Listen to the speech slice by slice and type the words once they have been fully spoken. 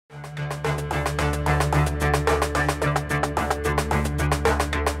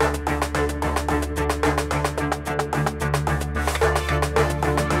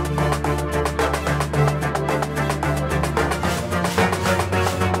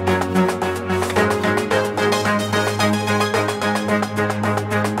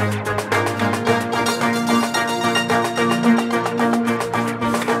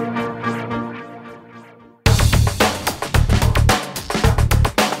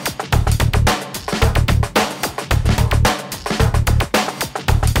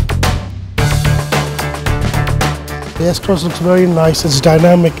The S-Cross looks very nice, it's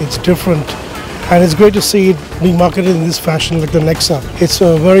dynamic, it's different. And it's great to see it being marketed in this fashion like the Nexa. It's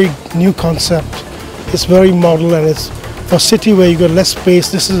a very new concept. It's very model, and it's for a city where you got less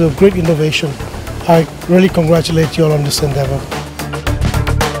space. This is a great innovation. I really congratulate you all on this endeavor.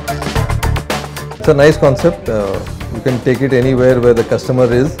 It's a nice concept. You can take it anywhere where the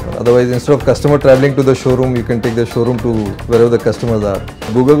customer is. Otherwise, instead of customer traveling to the showroom, you can take the showroom to wherever the customers are.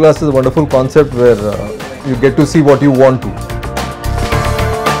 Google Glass is a wonderful concept where you get to see what you want to.